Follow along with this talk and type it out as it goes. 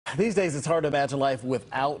These days, it's hard to imagine life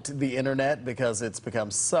without the internet because it's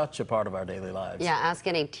become such a part of our daily lives. Yeah, ask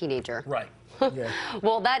any teenager. Right. Yeah.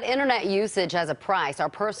 Well, that internet usage has a price. Our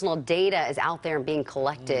personal data is out there and being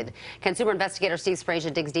collected. Consumer investigator Steve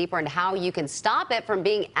Sbraccia digs deeper into how you can stop it from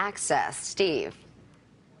being accessed. Steve.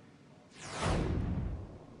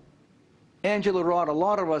 Angela Rod, a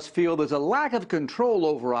lot of us feel there's a lack of control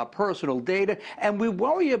over our personal data, and we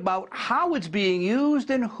worry about how it's being used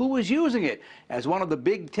and who is using it. As one of the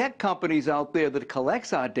big tech companies out there that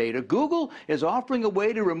collects our data, Google is offering a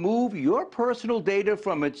way to remove your personal data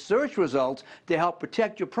from its search results to help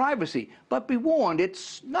protect your privacy. But be warned,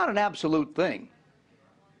 it's not an absolute thing.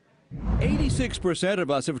 86% of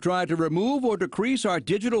us have tried to remove or decrease our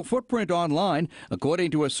digital footprint online,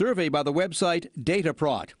 according to a survey by the website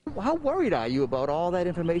Dataprot. How worried are you about all that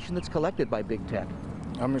information that's collected by big tech?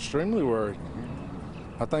 I'm extremely worried.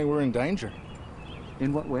 I think we're in danger.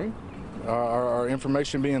 In what way? Our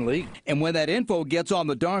information being leaked. And when that info gets on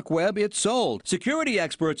the dark web, it's sold. Security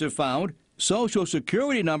experts have found Social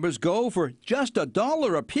Security numbers go for just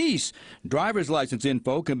 $1 a piece. Driver's license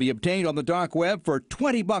info can be obtained on the dark web for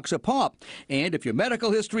 $20 a pop. And if your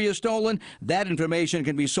medical history is stolen, that information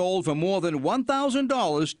can be sold for more than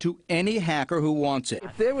 $1,000 to any hacker who wants it.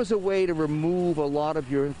 If there was a way to remove a lot of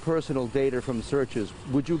your personal data from searches,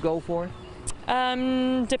 would you go for it?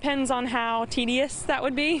 Depends on how tedious that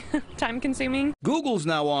would be, time consuming. Google's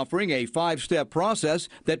now offering a 5-step process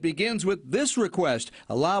that begins with this request,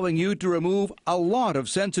 allowing you to remove a lot of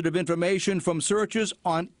sensitive information from searches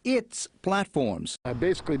on its platforms. I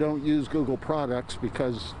basically don't use Google products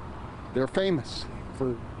because they're famous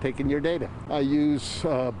for taking your data. I use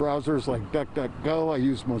browsers like DuckDuckGo. I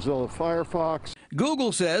use Mozilla Firefox.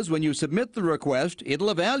 Google says when you submit the request, it'll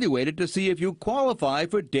evaluate it to see if you qualify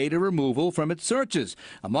for data removal from its searches.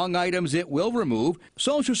 Among items it will remove: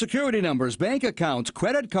 Social Security numbers, bank accounts,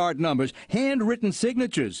 credit card numbers, handwritten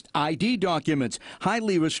signatures, ID documents,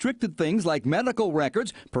 highly restricted things like medical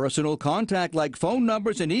records, personal contact like phone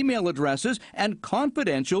numbers and email addresses, and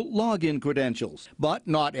confidential login credentials. But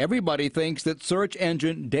not everybody thinks that search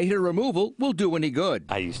engine data removal will do any good.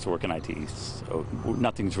 I used to work in IT, so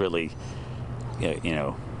nothing's really,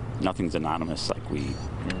 nothing's anonymous. Like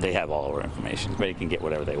they have all our information. They can get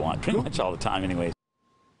whatever they want pretty much all the time anyways.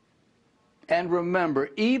 And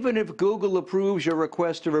remember, even if Google approves your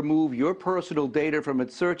request to remove your personal data from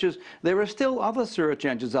its searches, there are still other search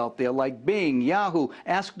engines out there like Bing, Yahoo,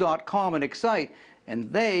 Ask.com, and Excite,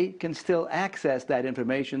 and they can still access that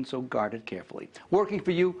information, so guard it carefully. Working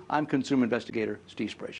for you, I'm consumer investigator Steve Sbraccia.